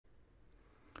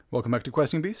Welcome back to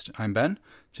Questing Beast. I'm Ben.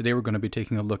 Today we're going to be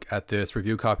taking a look at this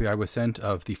review copy I was sent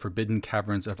of The Forbidden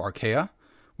Caverns of Archaia,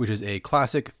 which is a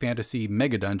classic fantasy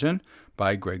mega dungeon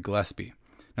by Greg Gillespie.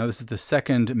 Now this is the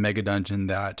second mega dungeon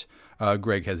that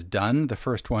Greg has done. The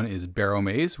first one is Barrow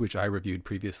Maze, which I reviewed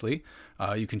previously.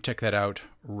 You can check that out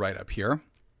right up here.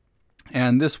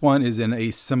 And this one is in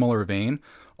a similar vein,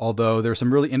 although there's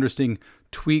some really interesting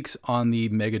tweaks on the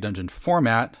mega dungeon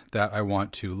format that I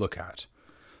want to look at.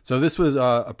 So this was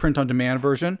a print-on-demand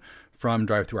version from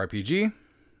DriveThruRPG.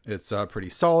 It's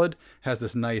pretty solid. Has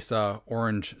this nice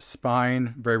orange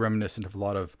spine, very reminiscent of a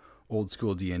lot of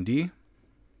old-school D&D.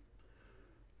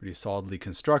 Pretty solidly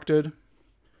constructed.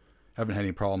 Haven't had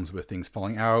any problems with things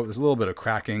falling out. There's a little bit of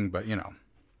cracking, but you know,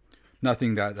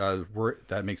 nothing that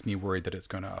that makes me worried that it's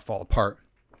going to fall apart.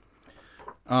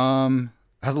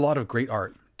 Has a lot of great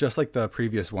art, just like the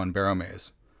previous one, Barrow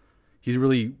Maze. He's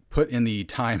really put in the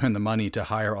time and the money to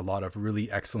hire a lot of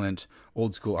really excellent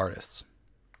old school artists.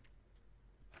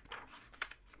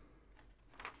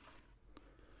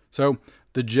 So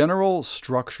the general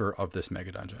structure of this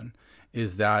mega dungeon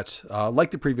is that,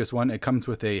 like the previous one, it comes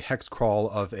with a hex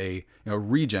crawl of a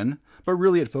region, but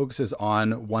really it focuses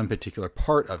on one particular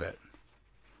part of it.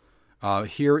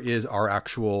 Here is our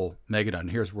actual mega dungeon.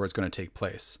 Here's where it's going to take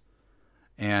place.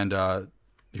 And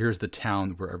here's the town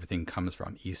where everything comes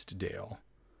from, Eastdale.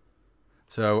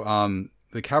 So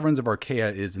the Caverns of Archaia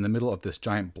is in the middle of this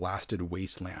giant blasted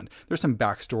wasteland. There's some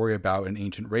backstory about an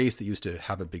ancient race that used to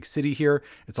have a big city here.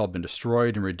 It's all been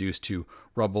destroyed and reduced to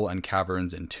rubble and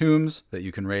caverns and tombs that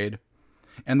you can raid.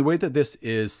 And the way that this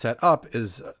is set up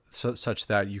is such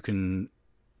that you can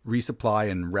resupply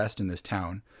and rest in this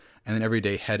town, and then every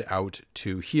day head out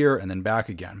to here and then back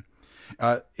again.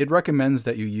 It recommends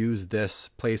that you use this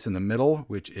place in the middle,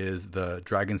 which is the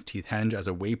Dragon's Teeth Henge, as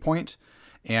a waypoint.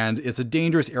 And it's a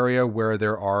dangerous area where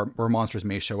where monsters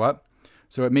may show up.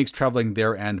 So it makes traveling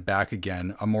there and back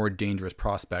again a more dangerous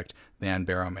prospect than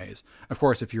Barrow Maze. Of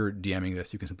course, if you're DMing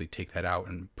this, you can simply take that out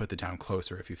and put the town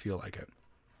closer if you feel like it.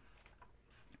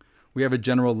 We have a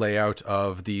general layout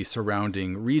of the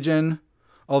surrounding region,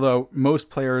 although most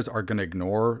players are going to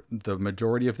ignore the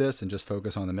majority of this and just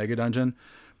focus on the mega dungeon.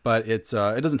 But it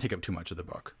doesn't take up too much of the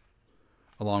book,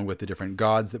 along with the different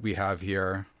gods that we have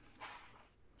here.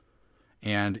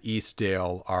 And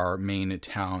Eastdale, our main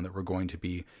town that we're going to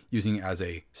be using as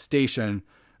a station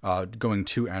going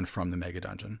to and from the mega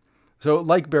dungeon. So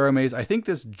like Barrow Maze, I think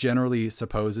this generally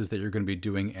supposes that you're going to be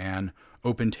doing an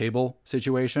open table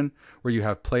situation where you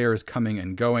have players coming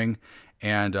and going.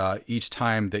 And each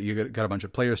time that you got a bunch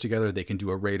of players together, they can do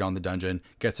a raid on the dungeon,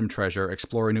 get some treasure,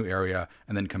 explore a new area,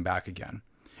 and then come back again.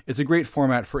 It's a great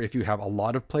format for if you have a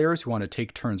lot of players who want to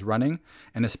take turns running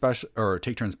and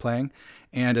take turns playing,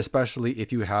 and especially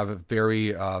if you have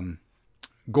very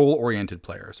goal-oriented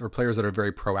players or players that are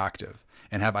very proactive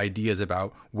and have ideas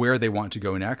about where they want to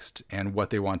go next and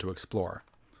what they want to explore.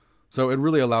 So it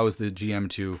really allows the GM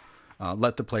to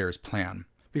let the players plan,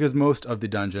 because most of the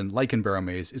dungeon, like in Barrow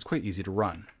Maze, is quite easy to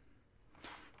run.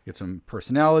 We have some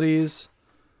personalities.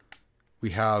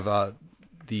 We have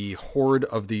the Horde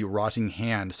of the Rotting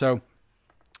Hand. So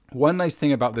one nice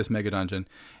thing about this mega dungeon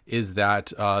is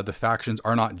that the factions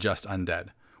are not just undead,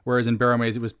 whereas in Barrow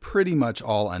Maze it was pretty much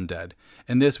all undead.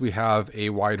 In this we have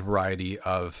a wide variety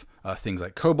of things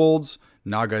like kobolds,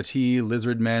 Nagati,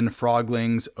 lizardmen,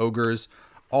 froglings, ogres,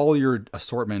 all your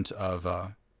assortment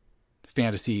of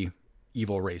fantasy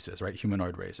evil races, right?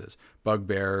 Humanoid races,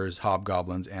 bugbears,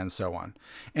 hobgoblins, and so on.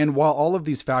 And while all of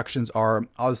these factions are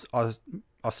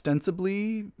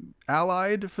ostensibly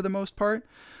allied for the most part,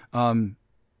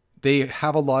 they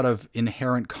have a lot of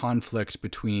inherent conflict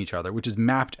between each other, which is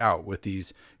mapped out with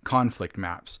these conflict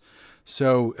maps.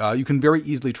 So you can very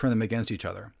easily turn them against each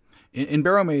other. In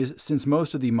Barrow Maze, since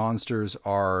most of the monsters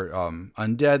are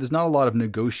undead, there's not a lot of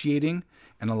negotiating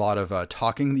and a lot of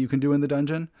talking that you can do in the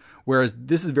dungeon. Whereas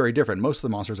this is very different. Most of the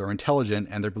monsters are intelligent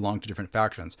and they belong to different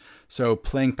factions. So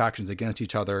playing factions against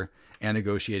each other and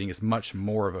negotiating is much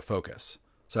more of a focus.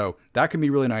 So that can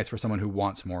be really nice for someone who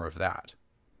wants more of that.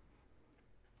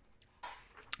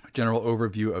 General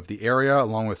overview of the area,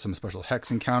 along with some special hex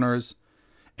encounters.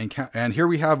 And here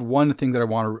we have one thing that I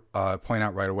want to point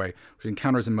out right away, which is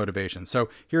encounters and motivation. So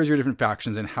here's your different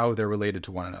factions and how they're related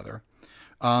to one another.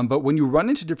 But when you run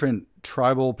into different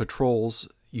tribal patrols,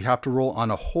 you have to roll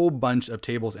on a whole bunch of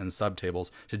tables and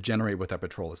subtables to generate what that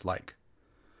patrol is like.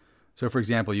 So for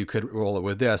example, you could roll it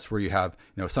with this, where you have,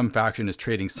 some faction is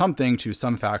trading something to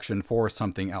some faction for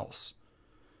something else.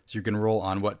 So you can roll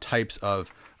on what types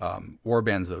of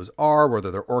warbands those are,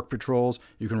 whether they're orc patrols.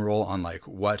 You can roll on like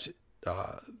what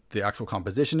the actual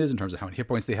composition is in terms of how many hit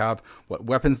points they have, what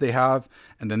weapons they have,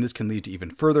 and then this can lead to even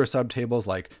further subtables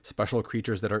like special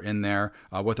creatures that are in there,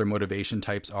 what their motivation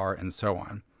types are, and so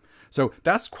on. So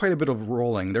that's quite a bit of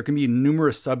rolling. There can be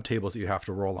numerous subtables that you have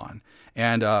to roll on.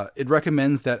 And it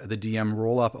recommends that the DM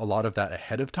roll up a lot of that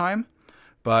ahead of time.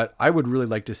 But I would really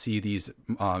like to see these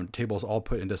tables all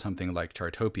put into something like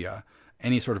Chartopia,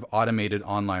 any sort of automated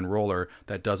online roller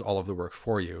that does all of the work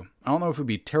for you. I don't know if it would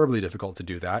be terribly difficult to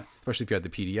do that, especially if you had the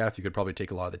PDF. You could probably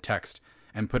take a lot of the text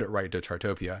and put it right to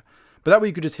Chartopia. But that way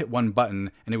you could just hit one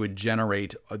button and it would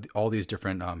generate all these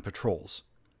different patrols,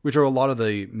 which are a lot of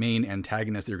the main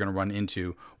antagonists that you're going to run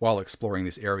into while exploring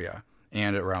this area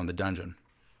and around the dungeon.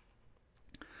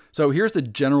 So here's the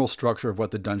general structure of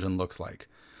what the dungeon looks like.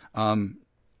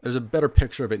 There's a better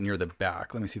picture of it near the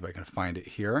back. Let me see if I can find it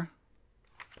here.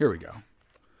 Here we go.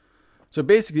 So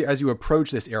basically, as you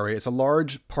approach this area, it's a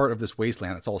large part of this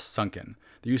wasteland that's all sunken.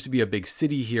 There used to be a big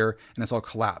city here, and it's all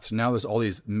collapsed. Now there's all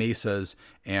these mesas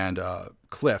and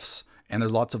cliffs, and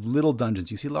there's lots of little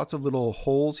dungeons. You see lots of little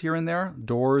holes here and there,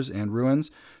 doors and ruins,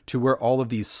 to where all of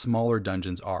these smaller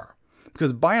dungeons are.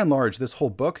 Because by and large, this whole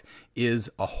book is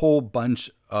a whole bunch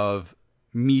of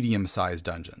medium-sized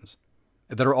dungeons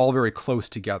that are all very close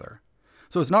together.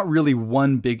 So it's not really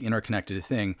one big interconnected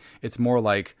thing. It's more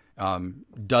like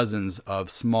dozens of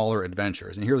smaller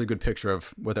adventures. And here's a good picture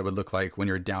of what that would look like when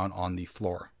you're down on the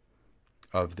floor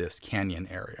of this canyon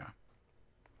area.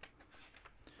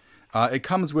 It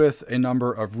comes with a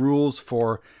number of rules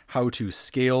for how to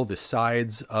scale the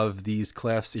sides of these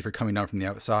cliffs if you're coming down from the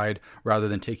outside rather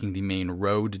than taking the main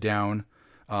road down.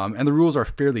 And the rules are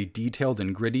fairly detailed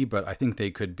and gritty, but I think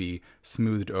they could be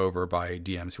smoothed over by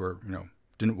DMs who are,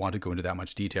 didn't want to go into that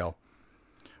much detail.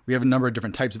 We have a number of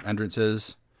different types of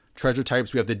entrances. Treasure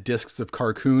types, we have the discs of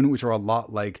Carcoon, which are a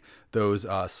lot like those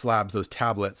slabs, those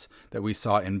tablets that we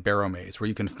saw in Barrow Maze, where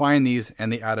you can find these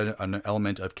and they add an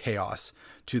element of chaos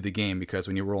to the game because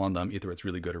when you roll on them, either it's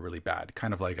really good or really bad,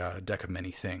 kind of like a deck of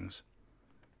many things.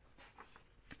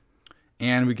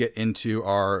 And we get into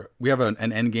we have an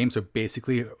end game, so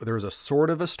basically there's a sort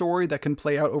of a story that can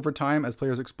play out over time as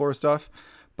players explore stuff,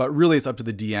 but really it's up to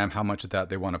the DM how much of that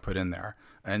they want to put in there.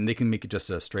 And they can make it just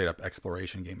a straight up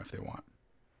exploration game if they want.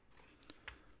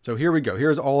 So here we go.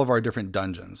 Here's all of our different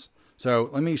dungeons.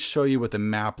 So let me show you what the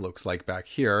map looks like back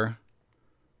here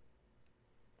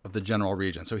of the general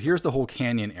region. So here's the whole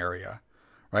canyon area,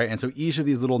 right? And so each of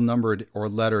these little numbered or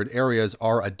lettered areas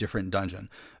are a different dungeon.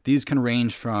 These can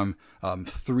range from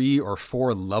 3 or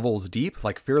 4 levels deep,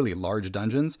 like fairly large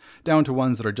dungeons, down to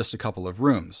ones that are just a couple of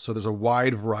rooms. So there's a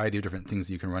wide variety of different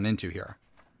things you can run into here.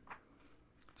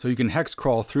 So you can hex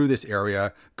crawl through this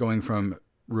area, going from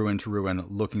ruin to ruin,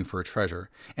 looking for a treasure.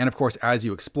 And of course, as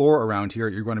you explore around here,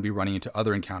 you're going to be running into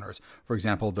other encounters. For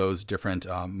example, those different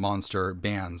monster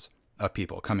bands of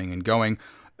people coming and going.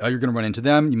 You're going to run into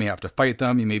them. You may have to fight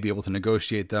them. You may be able to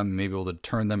negotiate them. You may be able to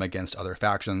turn them against other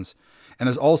factions. And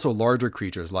there's also larger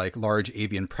creatures like large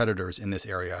avian predators in this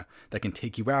area that can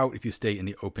take you out if you stay in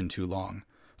the open too long.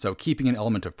 So keeping an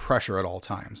element of pressure at all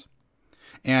times.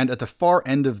 And at the far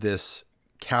end of this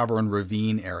cavern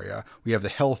ravine area, we have the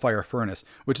Hellfire Furnace,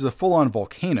 which is a full-on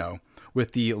volcano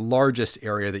with the largest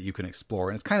area that you can explore.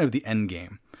 And it's kind of the end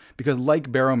game because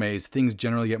like Barrow Maze, things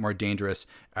generally get more dangerous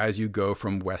as you go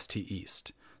from west to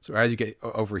east. So as you get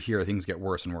over here, things get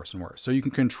worse and worse and worse. So you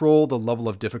can control the level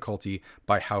of difficulty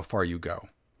by how far you go.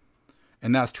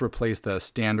 And that's to replace the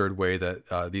standard way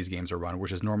that these games are run,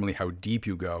 which is normally how deep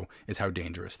you go is how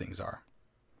dangerous things are.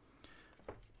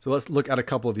 So let's look at a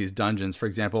couple of these dungeons. For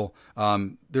example,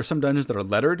 there's some dungeons that are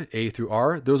lettered A through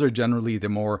R. Those are generally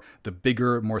the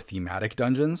bigger, more thematic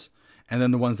dungeons. And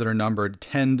then the ones that are numbered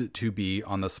tend to be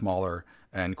on the smaller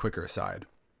and quicker side.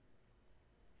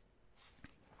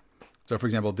 So for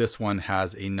example, this one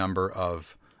has a number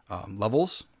of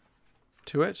levels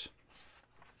to it,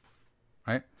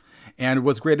 right? And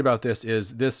what's great about this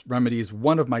is this remedies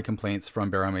one of my complaints from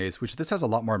Barrow Maze, which this has a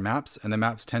lot more maps, and the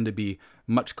maps tend to be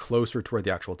much closer to where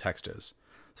the actual text is.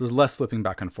 So there's less flipping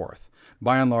back and forth.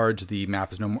 By and large, the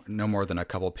map is no more than a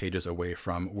couple pages away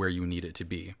from where you need it to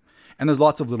be. And there's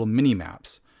lots of little mini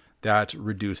maps that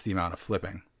reduce the amount of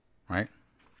flipping, right?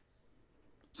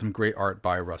 Some great art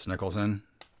by Russ Nicholson.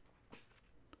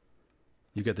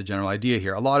 You get the general idea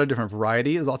here. A lot of different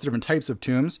variety. There's lots of different types of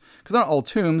tombs. Because not all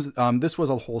tombs, this was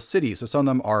a whole city. So some of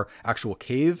them are actual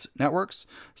cave networks.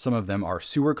 Some of them are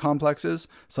sewer complexes.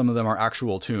 Some of them are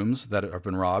actual tombs that have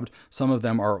been robbed. Some of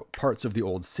them are parts of the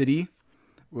old city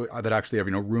that actually have,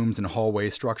 rooms and hallway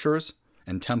structures.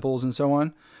 and temples and so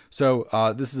on. So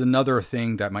this is another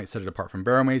thing that might set it apart from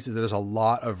Barrowmaze, is that there's a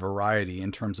lot of variety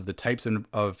in terms of the types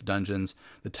of dungeons,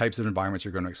 the types of environments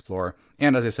you're going to explore,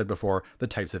 and as I said before, the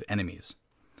types of enemies.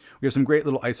 We have some great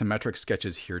little isometric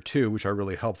sketches here too, which are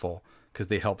really helpful because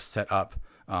they help set up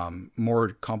more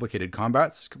complicated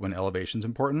combats when elevation's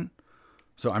important.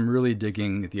 So I'm really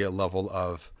digging the level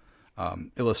of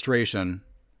illustration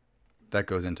that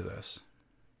goes into this.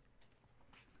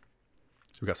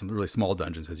 We've got some really small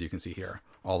dungeons, as you can see here,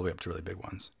 all the way up to really big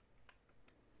ones.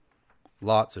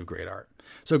 Lots of great art.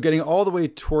 So getting all the way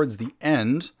towards the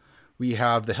end, we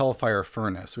have the Hellfire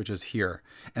Furnace, which is here.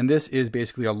 And this is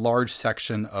basically a large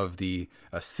section of the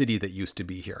city that used to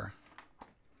be here.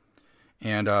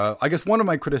 And I guess one of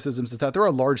my criticisms is that there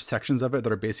are large sections of it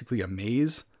that are basically a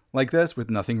maze like this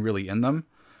with nothing really in them,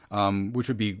 which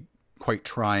would be quite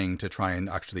trying to try and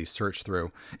actually search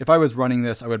through. If I was running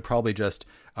this, I would probably just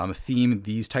theme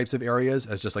these types of areas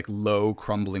as just like low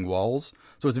crumbling walls.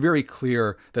 So it's very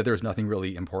clear that there's nothing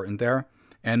really important there,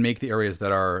 and make the areas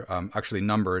that are actually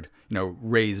numbered,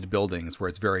 raised buildings where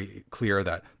it's very clear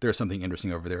that there's something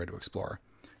interesting over there to explore.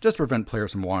 Just to prevent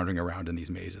players from wandering around in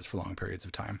these mazes for long periods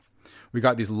of time. We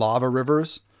got these lava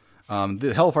rivers.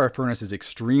 The Hellfire Furnace is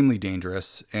extremely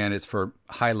dangerous, and it's for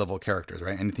high-level characters,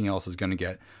 right? Anything else is going to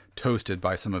get toasted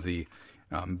by some of the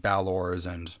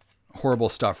Balors and horrible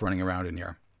stuff running around in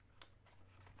here.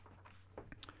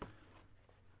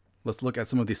 Let's look at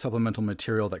some of the supplemental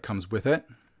material that comes with it.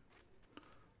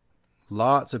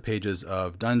 Lots of pages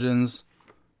of dungeons.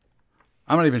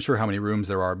 I'm not even sure how many rooms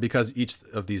there are because each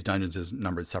of these dungeons is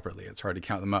numbered separately. It's hard to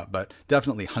count them up, but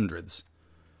definitely hundreds.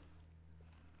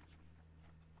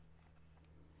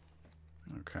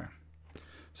 Okay.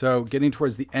 So getting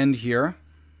towards the end here.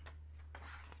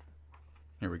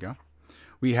 Here we go.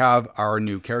 We have our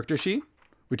new character sheet,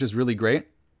 which is really great.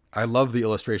 I love the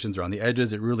illustrations around the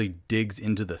edges. It really digs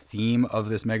into the theme of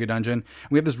this mega dungeon.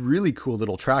 We have this really cool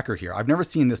little tracker here. I've never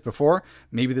seen this before.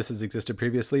 Maybe this has existed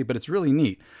previously, but it's really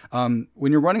neat. When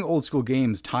you're running old school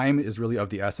games, time is really of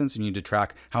the essence. You need to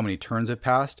track how many turns have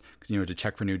passed because you need to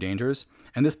check for new dangers.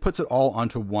 And this puts it all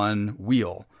onto one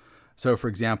wheel. So for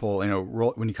example,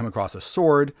 when you come across a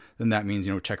sword, then that means,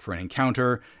 check for an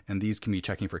encounter, and these can be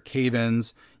checking for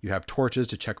cave-ins. You have torches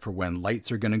to check for when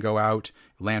lights are going to go out,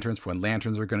 lanterns for when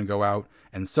lanterns are going to go out,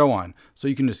 and so on. So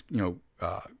you can just,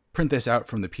 print this out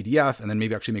from the PDF and then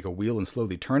maybe actually make a wheel and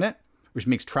slowly turn it, which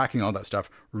makes tracking all that stuff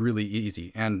really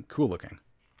easy and cool looking.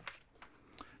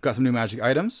 Got some new magic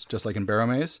items, just like in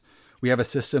Barrowmaze. We have a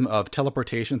system of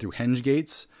teleportation through henge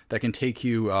gates that can take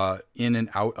you in and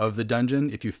out of the dungeon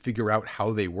if you figure out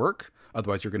how they work.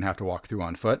 Otherwise, you're going to have to walk through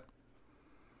on foot.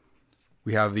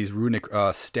 We have these runic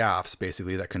staffs,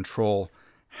 basically, that control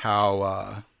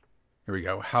how,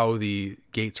 how the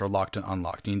gates are locked and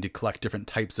unlocked. You need to collect different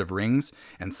types of rings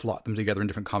and slot them together in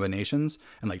different combinations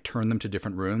and turn them to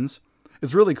different runes.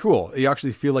 It's really cool. You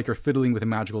actually feel like you're fiddling with a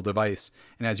magical device,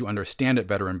 and as you understand it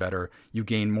better and better, you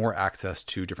gain more access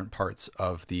to different parts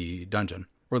of the dungeon,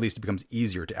 or at least it becomes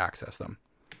easier to access them.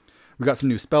 We've got some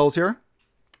new spells here,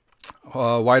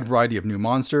 a wide variety of new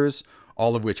monsters,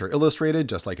 all of which are illustrated,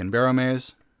 just like in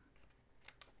Barrowmaze.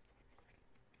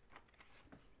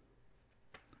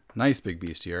 Nice big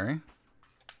bestiary.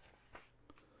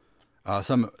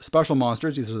 Some special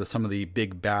monsters. These are some of the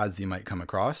big bads you might come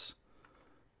across.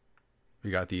 We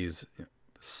got these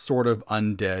sort of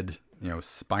undead,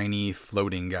 spiny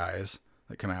floating guys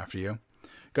that come after you.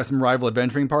 Got some rival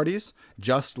adventuring parties,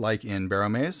 just like in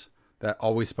Barrowmaze. That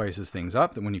always spices things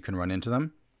up when you can run into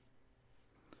them.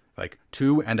 Like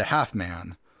 2.5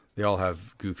 Man. They all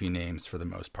have goofy names for the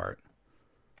most part.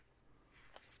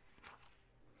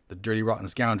 The Dirty Rotten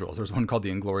Scoundrels. There's one called the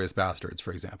Inglorious Bastards,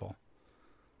 for example.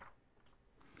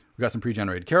 We got some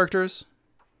pre-generated characters.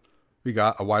 We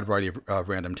got a wide variety of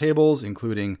random tables,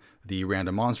 including the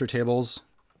random monster tables.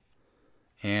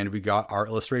 And we got our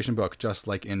illustration book, just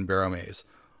like in Barrowmaze.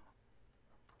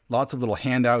 Lots of little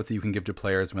handouts that you can give to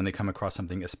players when they come across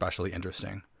something especially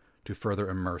interesting to further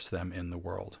immerse them in the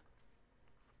world.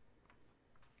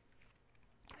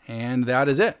 And that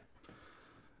is it.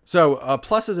 So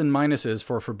pluses and minuses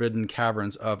for Forbidden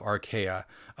Caverns of Archaia.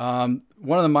 One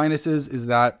of the minuses is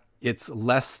that it's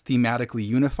less thematically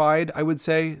unified, I would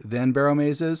say, than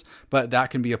Barrowmaze is, but that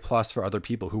can be a plus for other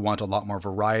people who want a lot more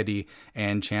variety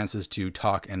and chances to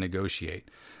talk and negotiate.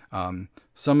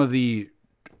 Some of the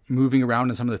moving around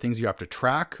and some of the things you have to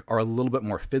track are a little bit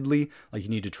more fiddly. Like you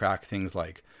need to track things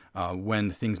like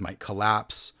when things might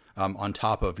collapse on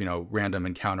top of, random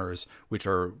encounters, which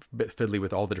are a bit fiddly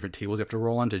with all the different tables you have to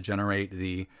roll on to generate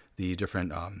the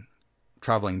different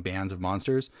traveling bands of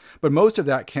monsters. But most of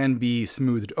that can be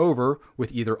smoothed over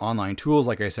with either online tools,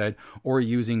 like I said, or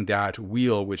using that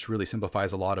wheel, which really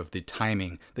simplifies a lot of the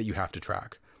timing that you have to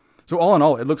track. So all in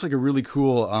all, it looks like a really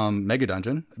cool Mega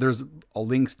Dungeon. There's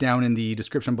links down in the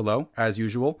description below, as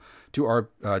usual, to our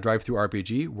Drive-Thru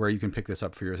RPG, where you can pick this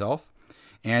up for yourself.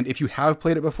 And if you have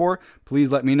played it before,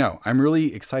 please let me know. I'm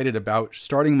really excited about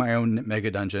starting my own Mega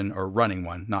Dungeon, or running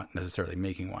one, not necessarily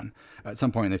making one, at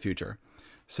some point in the future.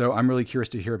 So I'm really curious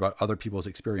to hear about other people's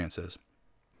experiences.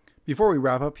 Before we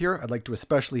wrap up here, I'd like to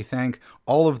especially thank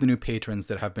all of the new patrons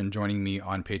that have been joining me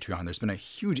on Patreon. There's been a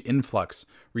huge influx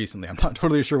recently. I'm not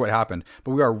totally sure what happened,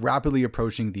 but we are rapidly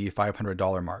approaching the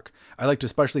 $500 mark. I'd like to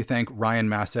especially thank Ryan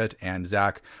Massett and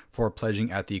Zach for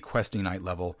pledging at the Questing Night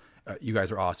level. You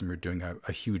guys are awesome. You're doing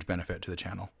a huge benefit to the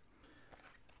channel.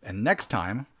 And next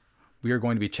time, we are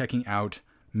going to be checking out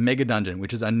Megadungeon,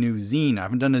 which is a new zine. I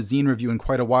haven't done a zine review in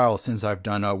quite a while since I've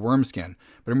done Wormskin,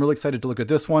 but I'm really excited to look at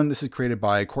this one. This is created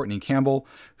by Courtney Campbell,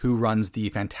 who runs the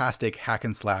fantastic Hack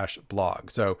and Slash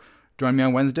blog. So join me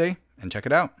on Wednesday and check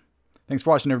it out. Thanks for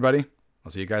watching, everybody.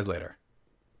 I'll see you guys later.